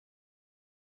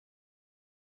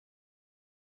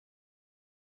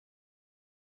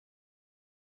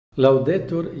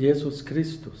Laudetur Jesus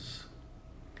Christus.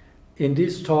 In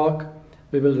this talk,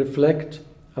 we will reflect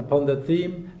upon the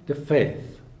theme, the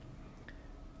faith.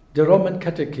 The Roman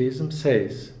Catechism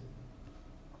says,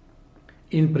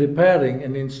 in preparing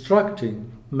and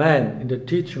instructing man in the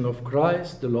teaching of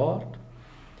Christ the Lord,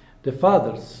 the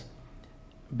Fathers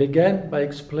began by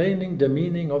explaining the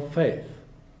meaning of faith.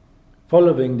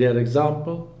 Following their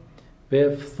example, we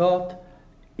have thought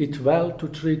it well to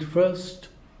treat first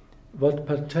what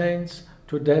pertains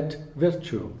to that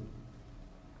virtue.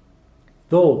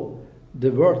 Though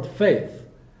the word faith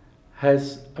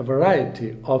has a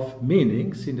variety of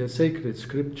meanings in the sacred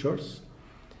scriptures,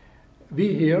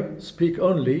 we here speak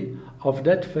only of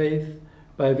that faith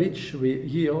by which we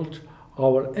yield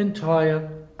our entire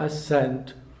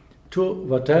assent to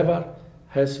whatever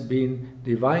has been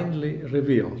divinely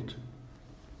revealed.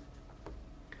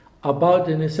 About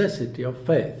the necessity of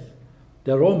faith,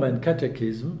 the Roman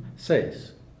Catechism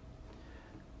says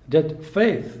that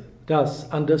faith, thus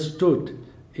understood,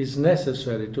 is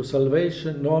necessary to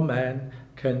salvation no man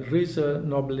can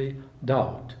reasonably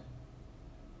doubt,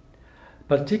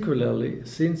 particularly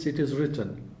since it is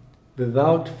written,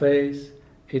 without faith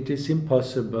it is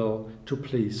impossible to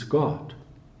please God.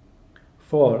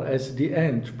 For as the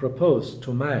end proposed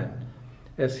to man,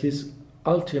 as his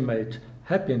ultimate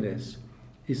happiness,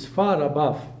 is far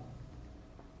above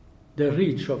the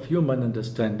reach of human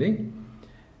understanding,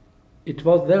 it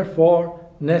was therefore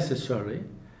necessary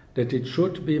that it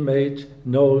should be made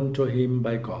known to him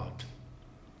by God.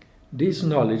 This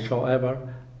knowledge,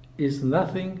 however, is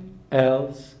nothing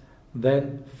else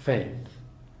than faith,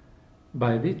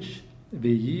 by which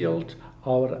we yield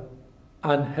our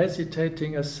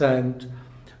unhesitating assent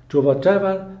to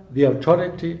whatever the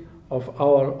authority of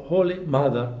our Holy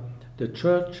Mother, the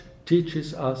Church,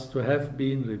 teaches us to have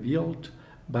been revealed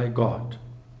by God.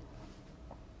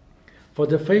 For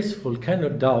the faithful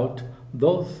cannot doubt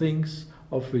those things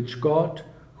of which God,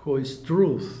 who is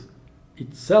truth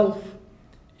itself,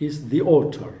 is the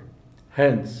author.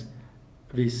 Hence,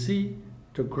 we see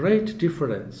the great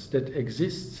difference that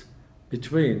exists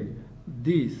between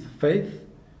this faith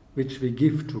which we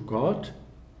give to God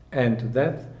and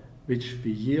that which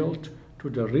we yield to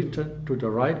the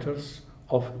writers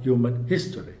of human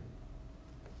history.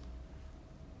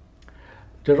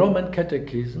 The Roman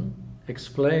Catechism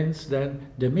explains then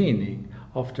the meaning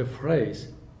of the phrase,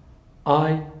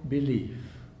 I believe.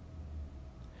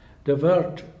 The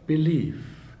word believe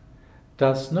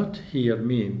does not here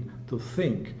mean to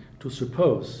think, to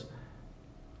suppose,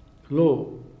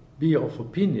 be of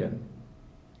opinion,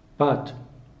 but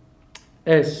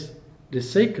as the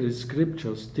sacred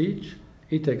scriptures teach,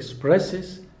 it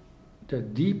expresses the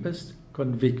deepest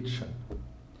conviction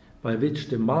by which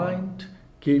the mind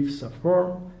gives a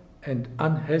firm and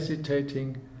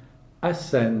unhesitating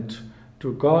assent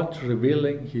to God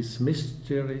revealing his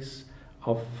mysteries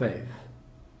of faith.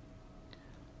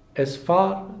 As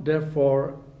far,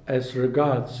 therefore, as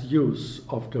regards use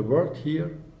of the word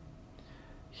here,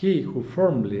 he who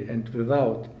firmly and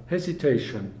without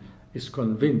hesitation is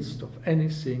convinced of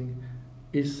anything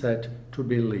is said to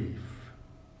believe.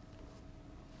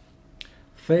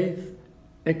 Faith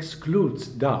excludes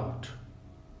doubt.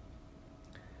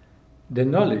 The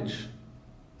knowledge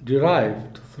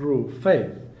derived through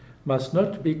faith must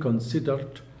not be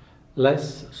considered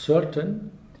less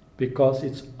certain because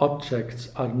its objects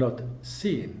are not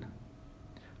seen.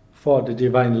 For the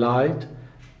divine light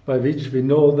by which we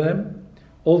know them,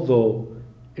 although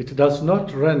it does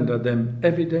not render them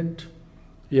evident,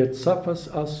 yet suffers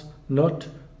us not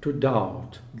to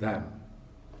doubt them.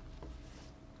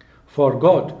 For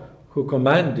God, who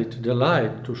commanded the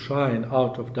light to shine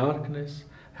out of darkness,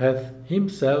 hath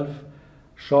himself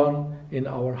shone in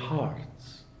our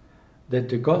hearts, that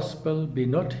the gospel be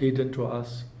not hidden to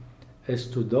us as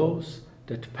to those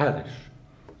that perish.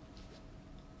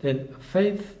 Then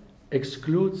faith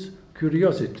excludes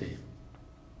curiosity.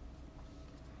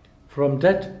 From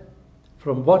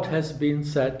what has been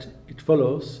said, it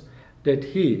follows that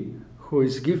he who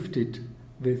is gifted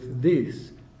with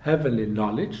this heavenly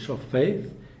knowledge of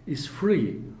faith is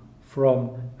free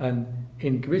from an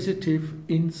inquisitive,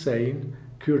 insane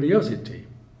curiosity.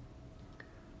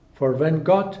 For when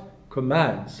God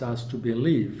commands us to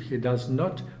believe, he does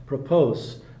not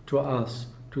propose to us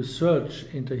to search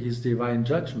into his divine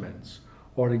judgments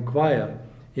or inquire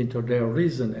into their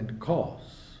reason and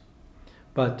cause,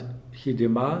 but he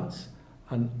demands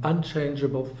an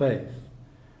unchangeable faith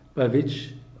by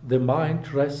which the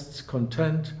mind rests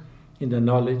content in the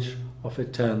knowledge of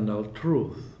eternal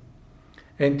truth.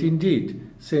 And indeed,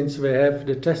 since we have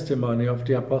the testimony of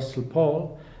the Apostle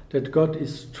Paul that God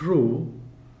is true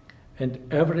and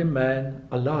every man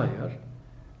a liar,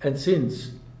 and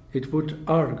since it would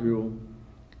argue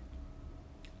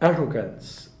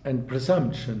arrogance and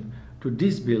presumption to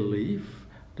disbelieve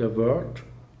the word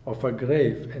of a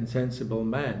grave and sensible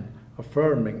man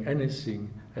affirming anything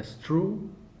as true,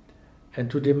 and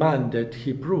to demand that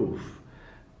he prove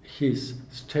his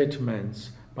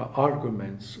statements by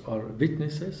arguments or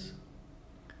witnesses?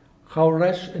 How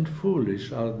rash and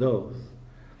foolish are those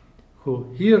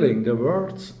who, hearing the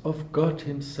words of God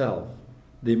himself,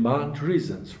 demand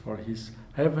reasons for his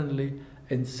heavenly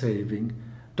and saving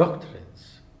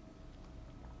doctrines.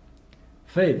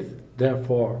 Faith,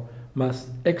 therefore, must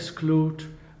exclude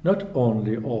not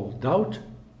only all doubt,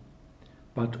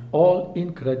 but all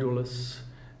incredulous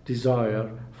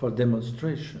desire for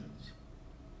demonstrations.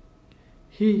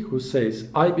 He who says,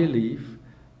 "I believe,"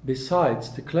 besides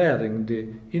declaring the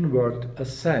inward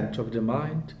assent of the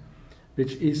mind,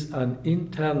 which is an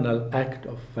internal act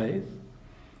of faith,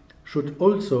 should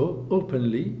also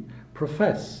openly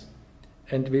profess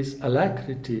and with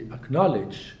alacrity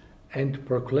acknowledge and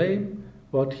proclaim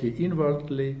what he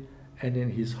inwardly and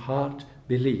in his heart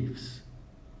believes.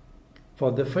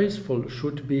 For the faithful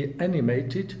should be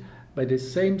animated by the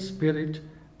same spirit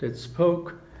that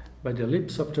spoke by the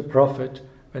lips of the prophet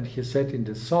when he said in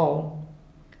the psalm,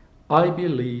 "I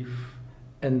believe,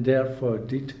 and therefore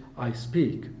did I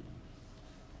speak,"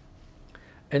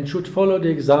 and should follow the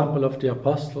example of the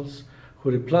apostles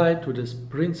who replied to the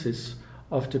princes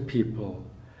of the people,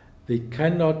 "We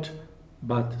cannot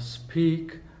but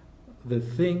speak the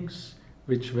things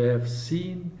which we have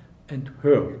seen and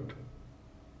heard."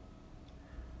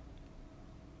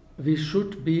 We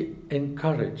should be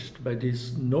encouraged by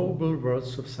these noble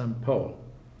words of St. Paul.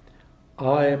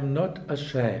 "I am not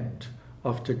ashamed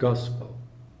of the gospel,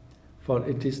 for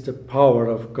it is the power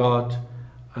of God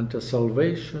unto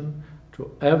salvation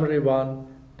to everyone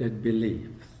that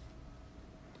believeth."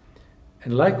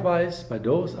 And likewise by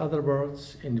those other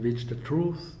words in which the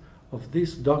truth of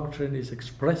this doctrine is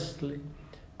expressly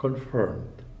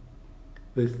confirmed.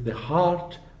 With the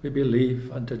heart we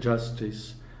believe unto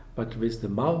justice, but with the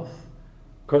mouth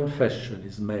confession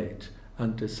is made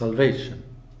unto salvation.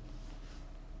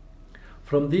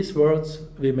 From these words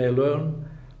we may learn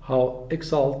how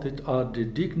exalted are the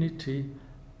dignity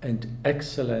and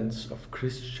excellence of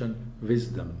Christian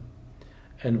wisdom,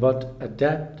 and what a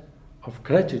debt of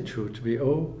gratitude we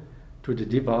owe to the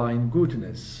divine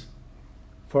goodness.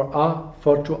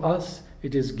 For to us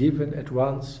it is given at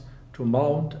once to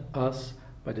mount us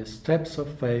by the steps of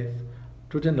faith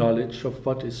to the knowledge of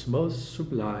what is most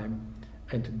sublime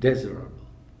and desirable.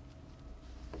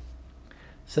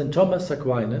 St. Thomas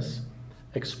Aquinas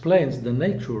explains the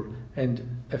nature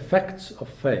and effects of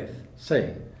faith,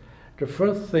 saying, "The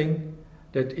first thing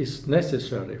that is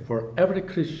necessary for every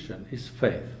Christian is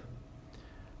faith,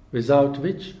 without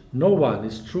which no one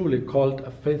is truly called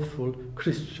a faithful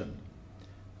Christian.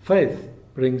 Faith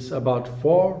brings about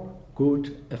 4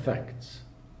 good effects.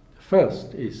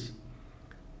 First is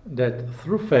that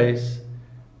through faith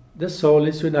the soul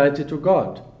is united to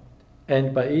God,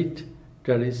 and by it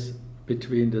there is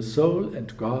between the soul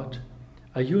and God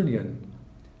a union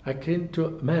akin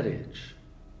to marriage.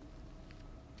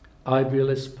 "I will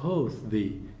espouse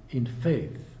thee in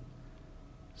faith,"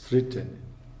 is written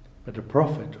by the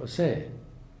prophet Hosea.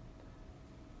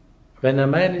 When a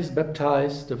man is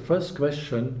baptized, the first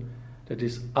question that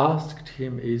is asked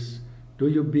him is, "Do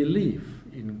you believe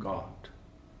in God?"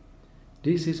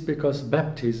 This is because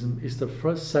baptism is the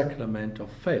first sacrament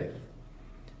of faith.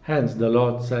 Hence the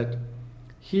Lord said,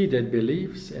 "He that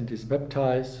believes and is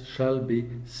baptized shall be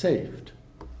saved."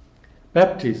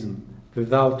 Baptism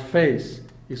without faith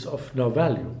is of no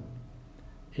value.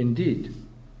 Indeed,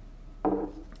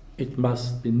 it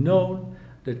must be known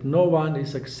that no one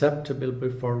is acceptable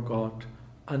before God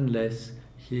unless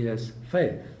he has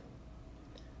faith.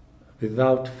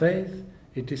 Without faith,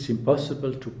 it is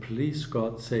impossible to please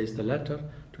God, says the letter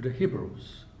to the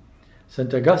Hebrews.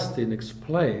 St. Augustine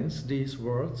explains these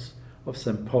words of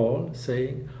St. Paul,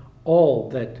 saying, "All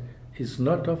that is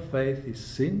not of faith is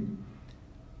sin."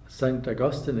 St.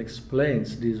 Augustine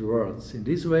explains these words in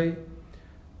this way: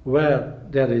 where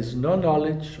there is no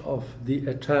knowledge of the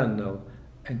eternal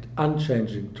and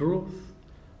unchanging truth,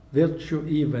 virtue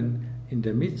even in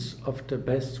the midst of the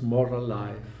best moral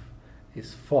life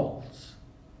is false.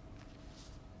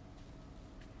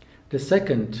 The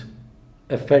second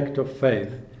effect of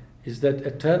faith is that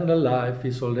eternal life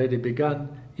is already begun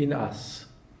in us.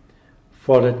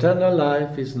 For eternal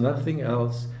life is nothing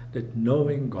else than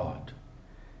knowing God.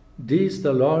 This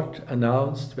the Lord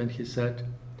announced when he said,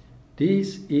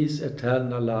 "This is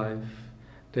eternal life,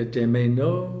 that they may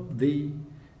know thee,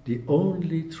 the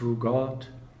only true God,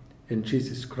 and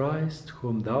Jesus Christ,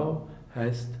 whom thou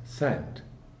hast sent.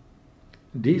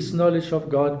 This knowledge of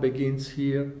God begins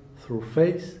here through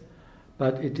faith,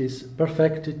 but it is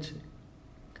perfected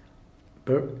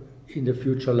in the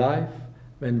future life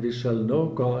when we shall know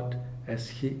God as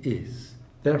He is.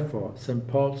 Therefore, St.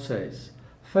 Paul says,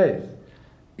 faith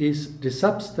is the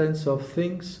substance of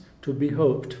things to be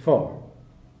hoped for.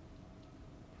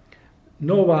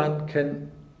 No one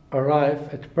can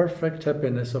arrive at perfect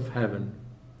happiness of heaven,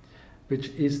 which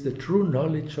is the true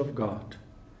knowledge of God,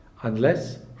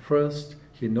 unless first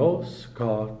he knows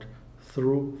God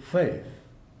through faith.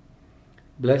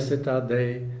 Blessed are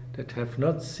they that have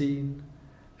not seen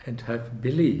and have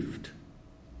believed.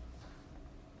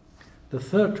 The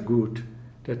third good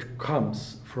that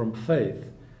comes from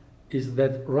faith is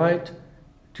that right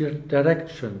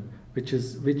direction which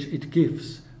it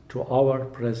gives to our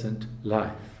present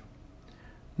life.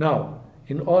 Now,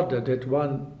 in order that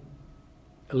one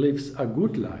lives a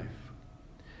good life,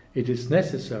 it is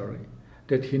necessary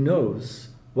that he knows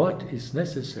what is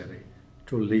necessary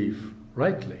to live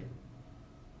rightly.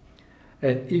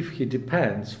 And if he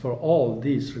depends for all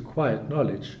this required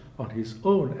knowledge on his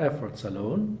own efforts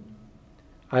alone,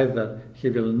 either he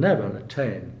will never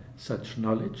attain such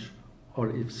knowledge, or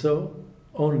if so,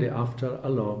 only after a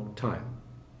long time.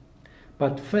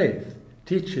 But faith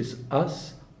teaches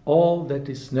us all that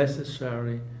is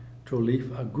necessary to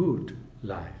live a good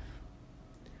life.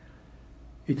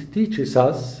 It teaches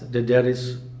us that there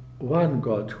is one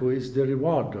God who is the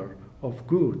rewarder of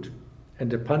good and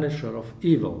the punisher of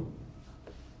evil,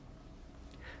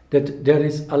 that there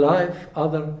is a life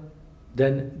other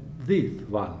than this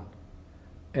one,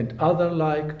 and other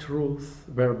like truth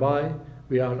whereby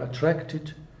we are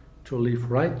attracted to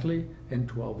live rightly and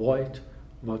to avoid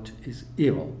what is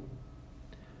evil.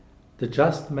 The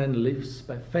just man lives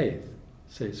by faith,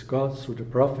 says God through the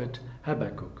prophet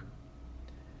Habakkuk.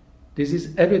 This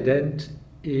is evident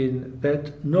in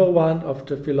that no one of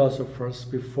the philosophers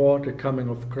before the coming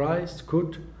of Christ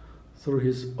could, through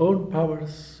his own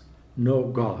powers, know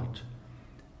God,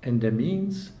 and the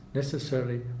means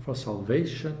necessary for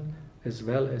salvation, as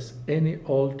well as any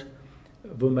old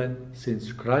woman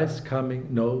since Christ's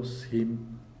coming knows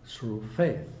him through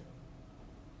faith.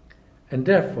 And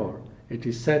therefore it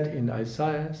is said in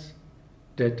Isaiah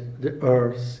that the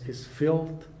earth is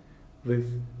filled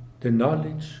with the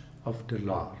knowledge of the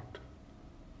Lord.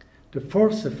 The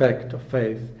fourth effect of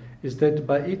faith is that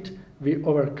by it we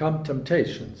overcome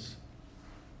temptations.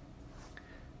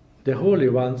 The holy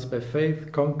ones by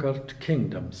faith conquered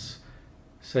kingdoms,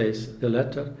 says the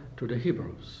letter to the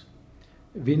Hebrews.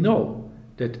 We know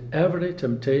that every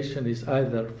temptation is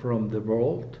either from the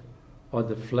world, or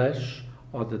the flesh,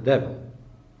 or the devil.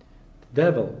 The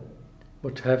devil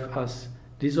would have us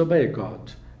disobey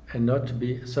God and not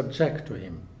be subject to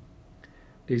him.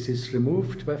 This is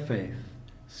removed by faith,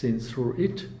 since through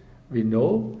it we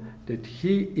know that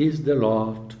he is the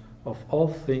Lord of all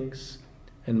things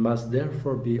and must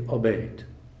therefore be obeyed.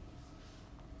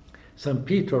 St.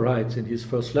 Peter writes in his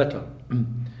first letter,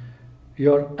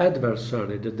 "Your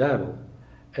adversary, the devil,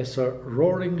 as a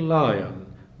roaring lion,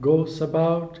 goes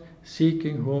about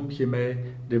seeking whom he may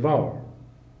devour.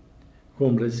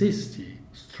 Whom resist ye,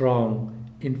 strong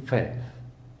in faith."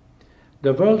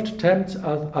 The world tempts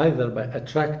us either by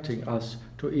attracting us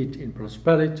to it in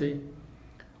prosperity,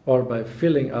 or by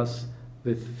filling us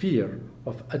with fear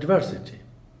of adversity.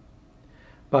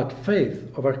 But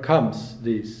faith overcomes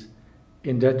this,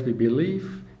 in that we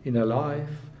believe in a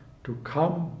life to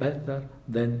come better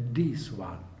than this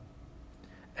one.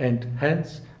 And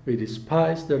hence we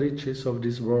despise the riches of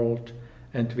this world,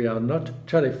 and we are not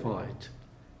terrified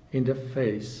in the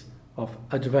face of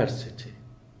adversity.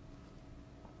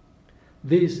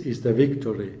 This is the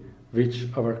victory which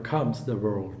overcomes the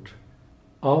world,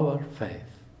 our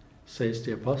faith, says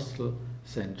the Apostle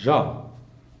St. John.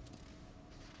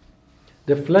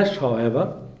 The flesh,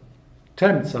 however,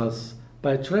 tempts us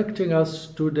by attracting us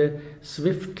to the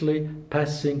swiftly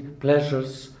passing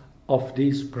pleasures of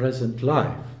this present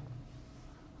life.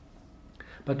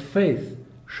 But faith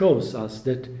shows us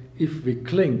that if we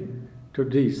cling to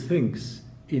these things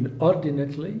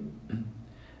inordinately,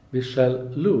 we shall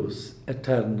lose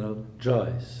eternal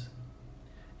joys.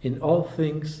 In all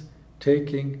things,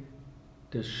 taking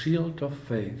the shield of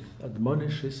faith,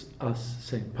 admonishes us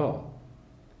St. Paul.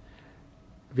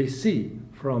 We see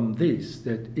from this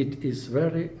that it is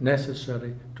very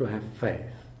necessary to have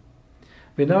faith.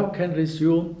 We now can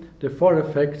resume the four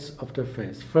effects of the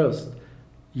faith. First,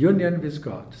 union with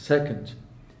God. Second,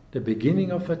 the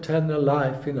beginning of eternal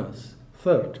life in us.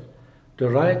 Third, the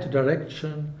right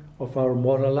direction of our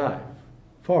moral life.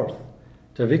 Fourth,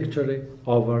 the victory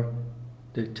over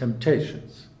the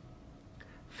temptations.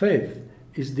 Faith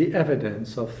is the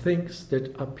evidence of things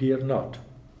that appear not.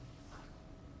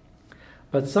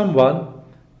 But someone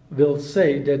will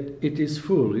say that it is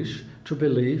foolish to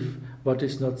believe what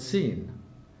is not seen,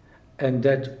 and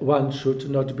that one should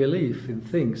not believe in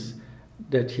things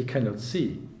that he cannot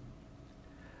see.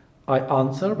 I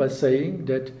answer by saying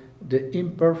that the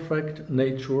imperfect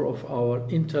nature of our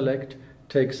intellect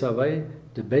takes away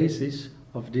the basis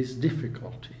of this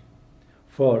difficulty.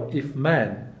 For if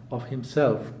man of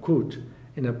himself could,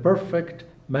 in a perfect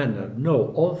manner, know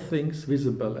all things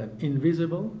visible and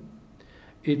invisible,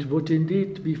 it would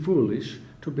indeed be foolish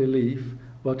to believe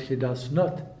what he does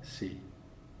not see.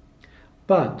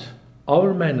 But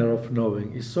our manner of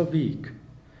knowing is so weak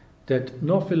that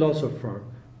no philosopher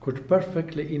could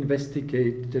perfectly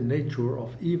investigate the nature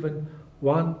of even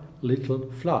one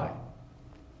little fly.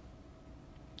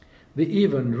 We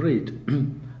even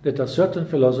read that a certain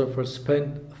philosopher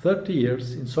spent 30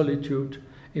 years in solitude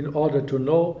in order to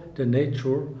know the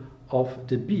nature of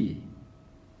the bee.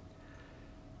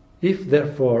 If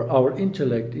therefore our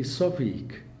intellect is so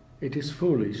weak, it is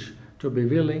foolish to be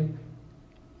willing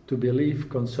to believe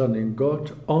concerning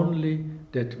God only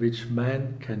that which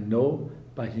man can know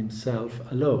by himself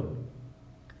alone.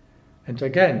 And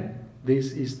again,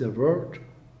 this is the word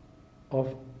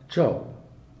of Job.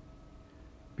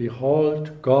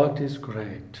 Behold, God is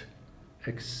great,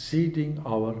 exceeding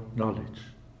our knowledge.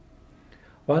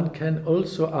 One can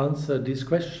also answer this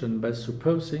question by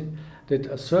supposing that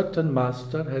a certain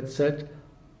master had said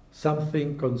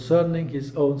something concerning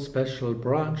his own special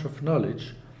branch of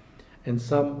knowledge, and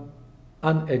some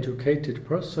uneducated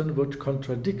person would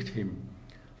contradict him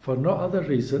for no other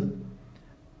reason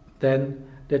than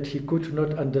that he could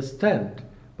not understand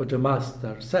what the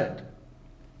master said.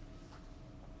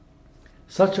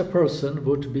 Such a person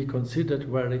would be considered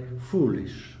very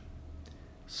foolish.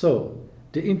 So,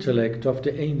 the intellect of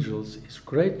the angels is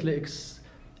greatly exceeds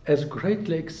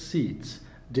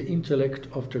the intellect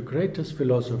of the greatest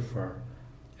philosopher,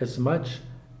 as much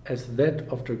as that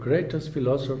of the greatest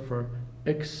philosopher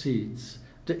exceeds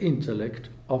the intellect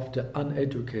of the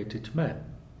uneducated man.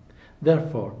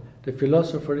 Therefore, the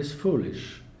philosopher is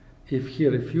foolish if he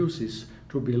refuses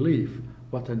to believe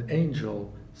what an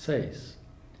angel says,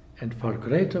 and far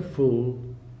greater fool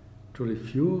to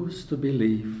refuse to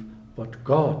believe what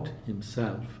God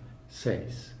himself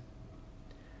says.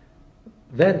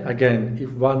 Then again,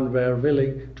 if one were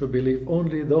willing to believe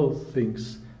only those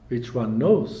things which one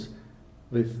knows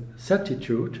with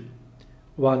certitude,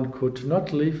 one could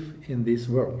not live in this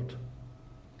world.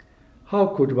 How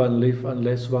could one live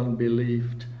unless one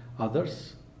believed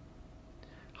others?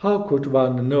 How could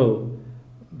one know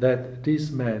that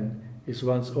this man is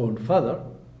one's own father?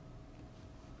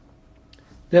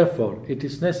 Therefore, it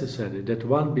is necessary that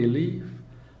one believe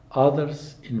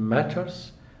others in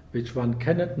matters which one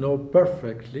cannot know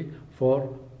perfectly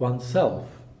for oneself.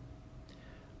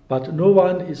 But no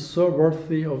one is so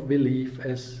worthy of belief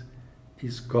as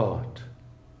is God.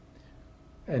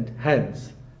 And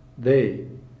hence, they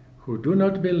who do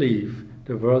not believe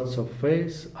the words of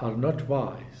faith are not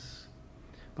wise,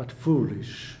 but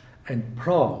foolish and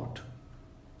proud.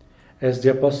 As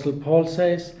the Apostle Paul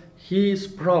says, he is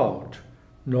proud,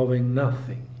 knowing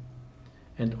nothing.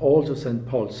 And also St.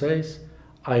 Paul says,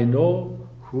 I know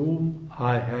whom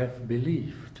I have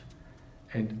believed,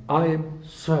 and I am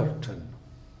certain.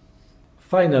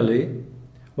 Finally,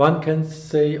 one can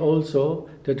say also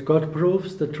that God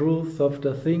proves the truth of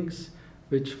the things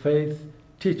which faith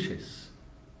teaches.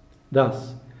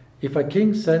 Thus, if a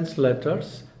king sends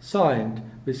letters signed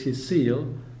with his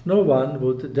seal, no one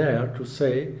would dare to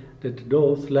say that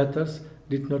those letters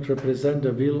did not represent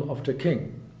the will of the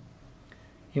king.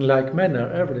 In like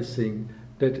manner, everything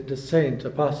that the saint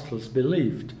apostles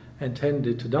believed and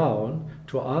handed down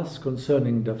to us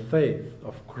concerning the faith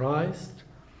of Christ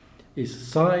is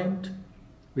signed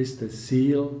with the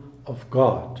seal of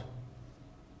God.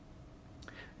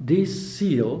 This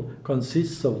seal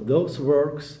consists of those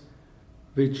works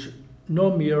which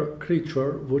no mere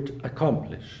creature would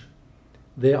accomplish.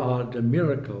 They are the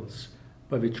miracles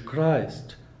by which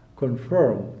Christ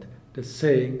confirmed the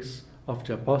sayings of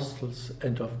the apostles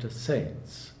and of the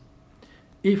saints.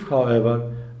 If,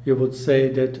 however, you would say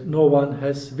that no one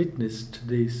has witnessed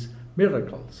these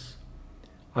miracles,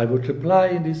 I would reply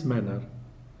in this manner: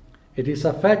 it is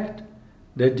a fact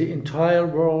that the entire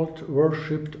world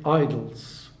worshipped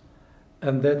idols,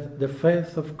 and that the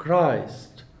faith of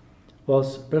Christ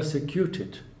was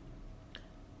persecuted,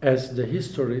 as the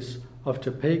histories of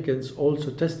the pagans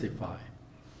also testify.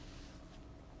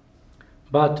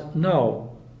 But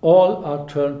now All are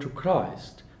turned to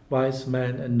Christ, wise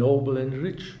men and noble and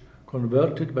rich,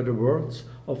 converted by the words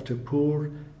of the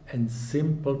poor and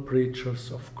simple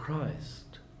preachers of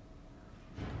Christ.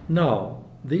 Now,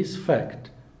 this fact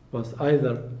was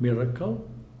either miracle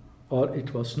or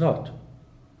it was not.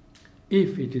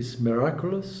 If it is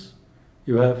miraculous,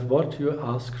 you have what you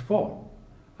asked for,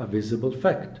 a visible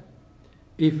fact.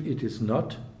 If it is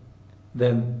not,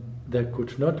 then there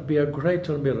could not be a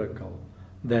greater miracle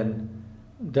than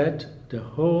that the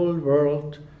whole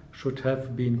world should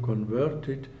have been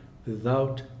converted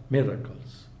without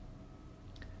miracles.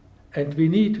 And we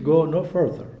need go no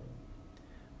further.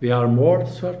 We are more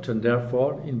certain,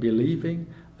 therefore, in believing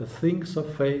the things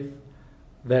of faith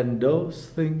than those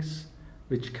things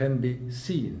which can be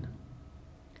seen,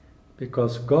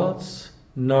 because God's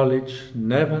knowledge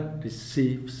never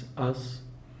deceives us,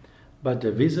 but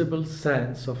the visible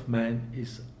sense of man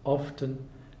is often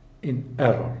in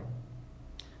error.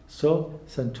 So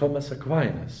St. Thomas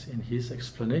Aquinas in his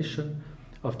explanation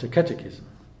of the Catechism.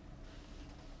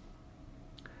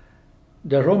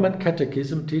 The Roman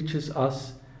Catechism teaches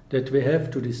us that we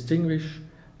have to distinguish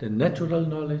the natural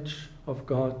knowledge of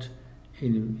God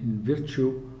in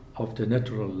virtue of the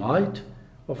natural light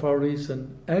of our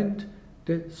reason and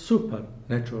the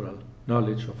supernatural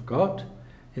knowledge of God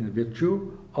in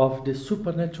virtue of the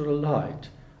supernatural light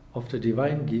of the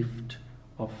divine gift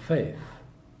of faith.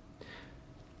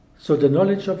 So the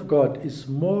knowledge of God is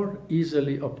more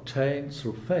easily obtained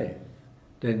through faith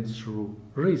than through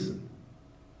reason.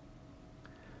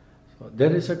 So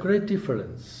there is a great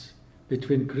difference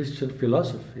between Christian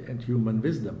philosophy and human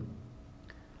wisdom,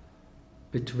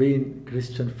 between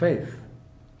Christian faith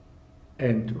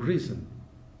and reason.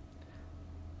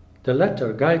 The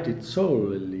latter, guided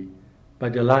solely by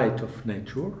the light of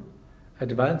nature,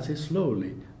 advances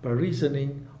slowly by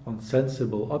reasoning on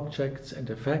sensible objects and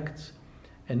effects,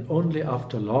 and only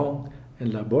after long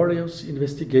and laborious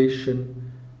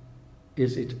investigation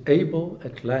is it able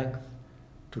at length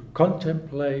to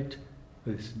contemplate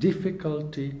with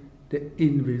difficulty the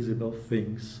invisible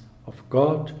things of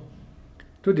God,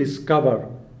 to discover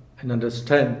and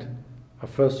understand a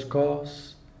first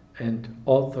cause and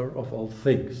author of all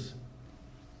things.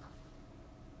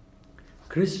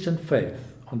 Christian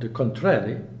faith, on the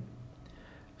contrary,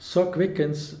 so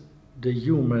quickens the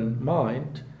human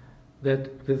mind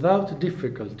that without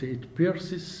difficulty it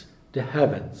pierces the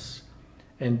heavens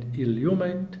and,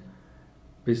 illumined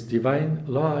with divine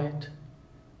light,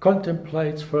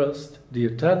 contemplates first the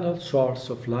eternal source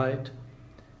of light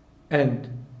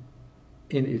and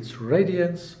in its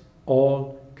radiance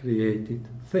all created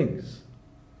things,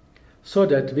 so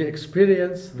that we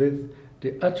experience with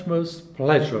the utmost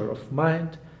pleasure of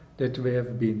mind that we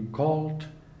have been called,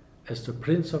 as the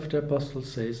Prince of the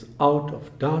Apostles says, out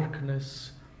of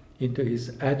darkness into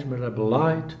his admirable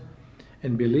light,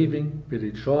 and believing we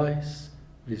rejoice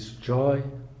with joy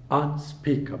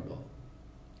unspeakable.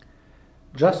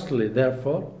 Justly,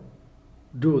 therefore,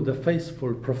 do the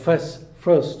faithful profess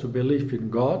first to believe in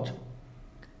God,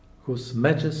 whose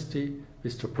majesty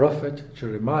with the prophet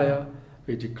Jeremiah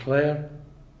we declare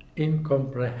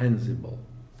incomprehensible.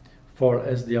 For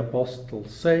as the apostle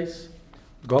says,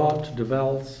 God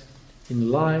dwells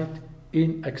in light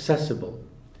inaccessible,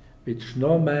 which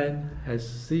no man has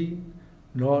seen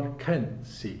nor can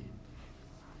see.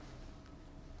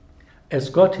 As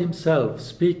God himself,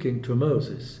 speaking to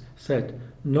Moses, said,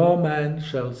 "No man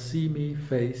shall see me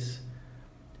face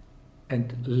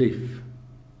and live."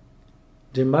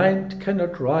 The mind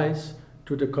cannot rise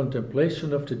to the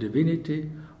contemplation of the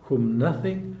divinity, whom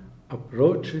nothing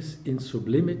approaches in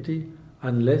sublimity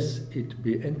unless it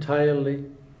be entirely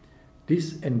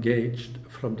disengaged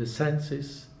from the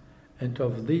senses, and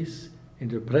of this in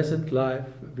the present life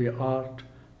we are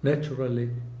naturally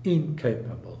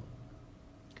incapable.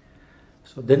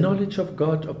 So the knowledge of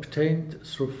God obtained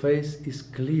through faith is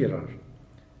clearer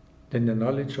than the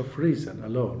knowledge of reason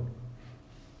alone.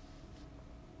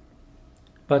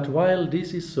 But while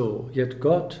this is so, yet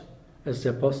God, as the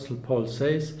Apostle Paul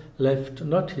says, left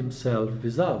not himself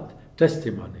without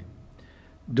testimony,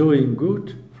 doing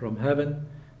good from heaven,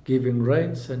 giving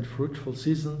rains and fruitful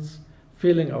seasons,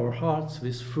 filling our hearts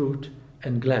with food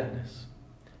and gladness.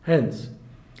 Hence,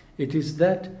 it is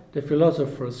that the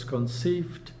philosophers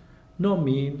conceived no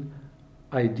mean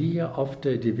idea of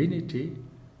the divinity,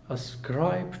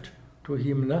 ascribed to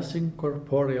him nothing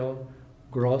corporeal,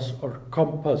 gross, or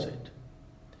composite.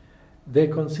 They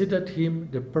considered him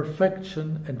the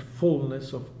perfection and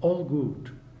fullness of all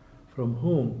good, from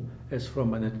whom, as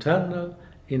from an eternal,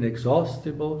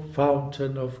 inexhaustible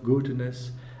fountain of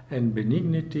goodness and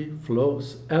benignity,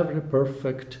 flows every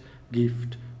perfect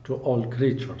gift to all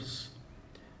creatures.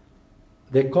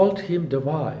 They called him the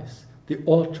wise, the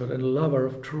author and lover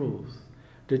of truth,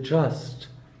 the just,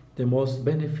 the most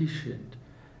beneficent,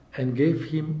 and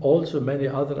gave him also many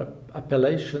other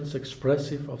appellations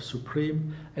expressive of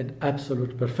supreme and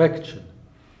absolute perfection.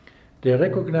 They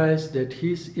recognized that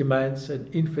his immense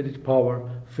and infinite power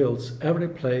fills every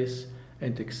place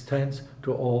and extends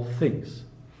to all things.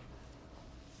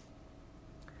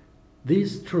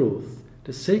 These truths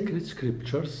the sacred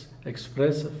scriptures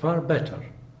express far better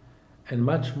and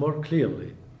much more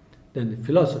clearly than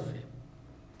philosophy.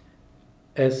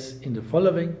 As in the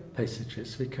following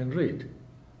passages we can read,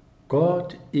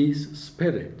 God is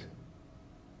spirit,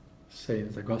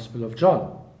 says the Gospel of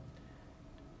John.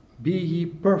 Be ye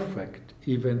perfect,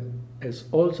 even as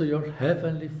also your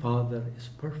heavenly Father is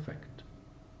perfect.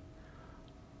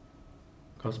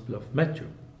 Gospel of Matthew.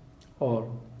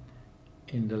 Or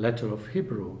in the letter of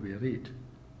Hebrew we read,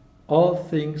 all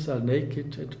things are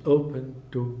naked and open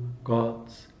to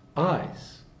God's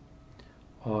eyes.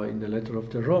 Or in the letter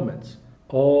of the Romans,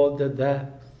 all the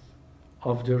depth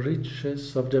of the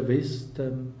riches of the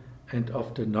wisdom and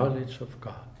of the knowledge of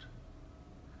God.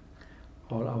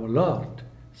 Or our Lord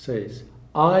says,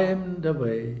 I am the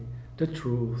way, the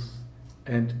truth,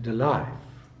 and the life.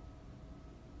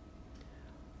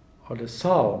 Or the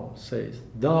Psalm says,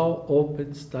 thou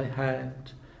openest thy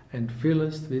hand and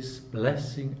fillest with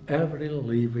blessing every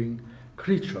living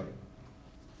creature.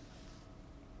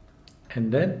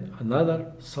 And then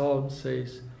another Psalm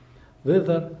says,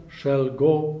 whither shall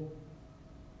go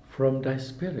from thy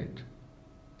spirit?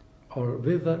 Or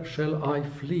whither shall I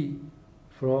flee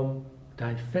from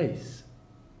thy face?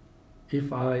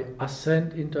 If I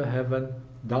ascend into heaven,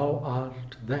 thou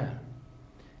art there.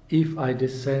 If I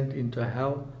descend into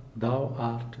hell, thou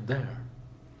art there.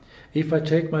 If I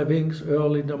take my wings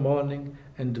early in the morning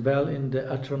and dwell in the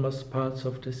uttermost parts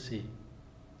of the sea.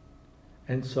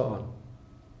 And so on.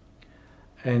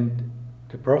 And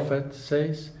the prophet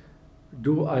says,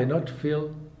 do I not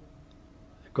feel,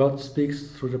 God speaks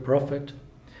through the prophet,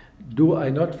 do I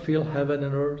not feel heaven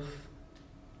and earth?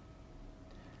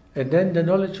 And then the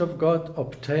knowledge of God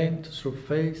obtained through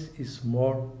faith is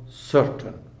more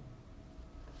certain.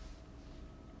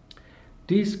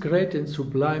 These great and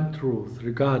sublime truths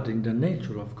regarding the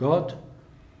nature of God,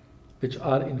 which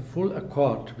are in full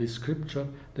accord with Scripture,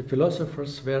 the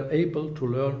philosophers were able to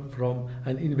learn from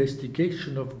an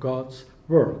investigation of God's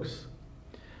works.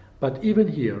 But even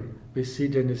here we see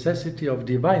the necessity of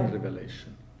divine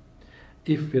revelation.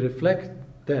 If we reflect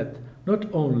that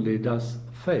not only does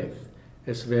faith,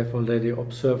 as we have already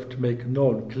observed, make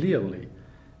known clearly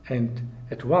and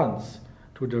at once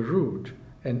to the rude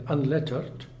and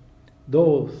unlettered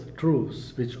those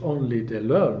truths which only the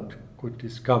learned could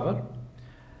discover,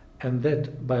 and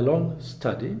that by long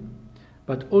study,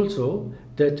 but also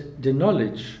that the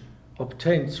knowledge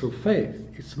obtained through faith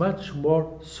is much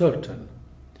more certain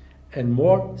and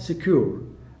more secure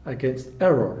against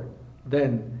error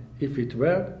than if it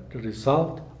were the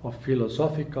result of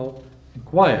philosophical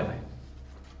inquiry.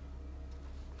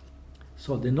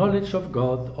 So the knowledge of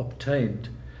God obtained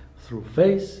through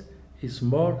faith is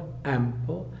more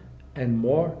ample and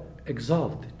more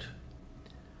exalted.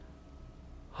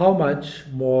 How much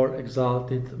more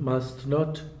exalted must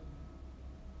not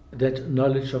that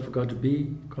knowledge of God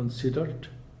be considered,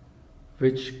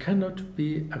 which cannot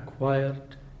be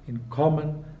acquired in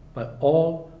common by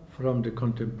all from the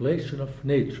contemplation of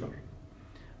nature,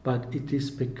 but it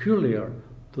is peculiar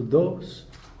to those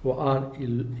who are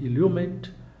illumined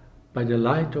by the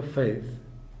light of faith.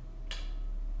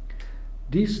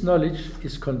 This knowledge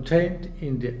is contained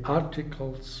in the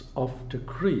articles of the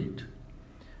Creed,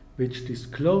 which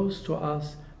disclose to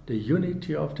us the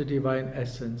unity of the divine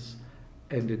essence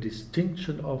and the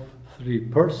distinction of three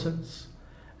persons,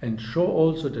 and show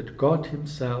also that God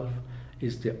himself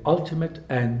is the ultimate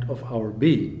end of our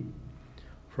being,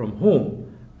 from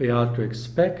whom we are to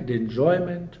expect the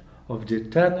enjoyment of the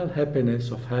eternal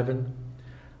happiness of heaven.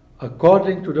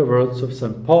 According to the words of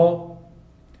St. Paul,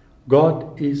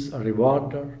 God is a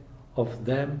rewarder of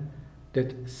them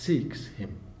that seeks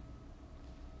him.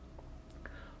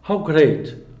 How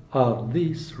great are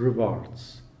these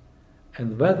rewards,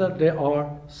 and whether they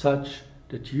are such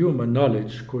that human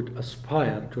knowledge could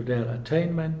aspire to their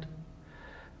attainment,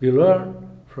 we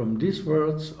learn from these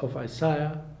words of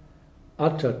Isaiah,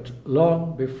 uttered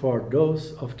long before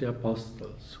those of the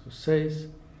apostles, who says,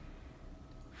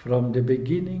 from the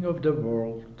beginning of the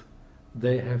world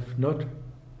they have not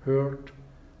heard,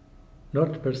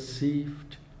 not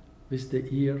perceived with the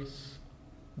ears,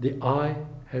 the eye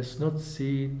has not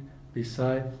seen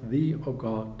beside thee, O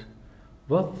God,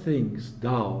 what things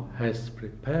thou hast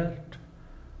prepared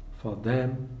for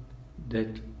them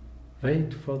that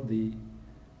wait for thee,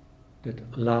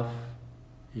 that love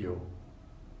you.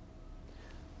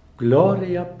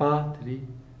 Gloria Patri,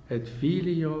 et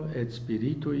Filio, et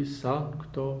Spiritui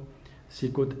Sancto,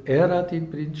 sicut erat in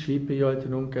principio, et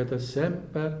nunc et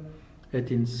semper,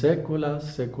 et in saecula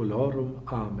saeculorum.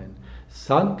 Amen.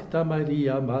 Sancta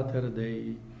Maria, Mater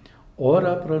Dei,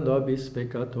 ora pro nobis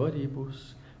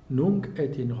peccatoribus, nunc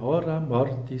et in hora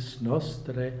mortis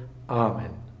nostrae.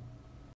 Amen.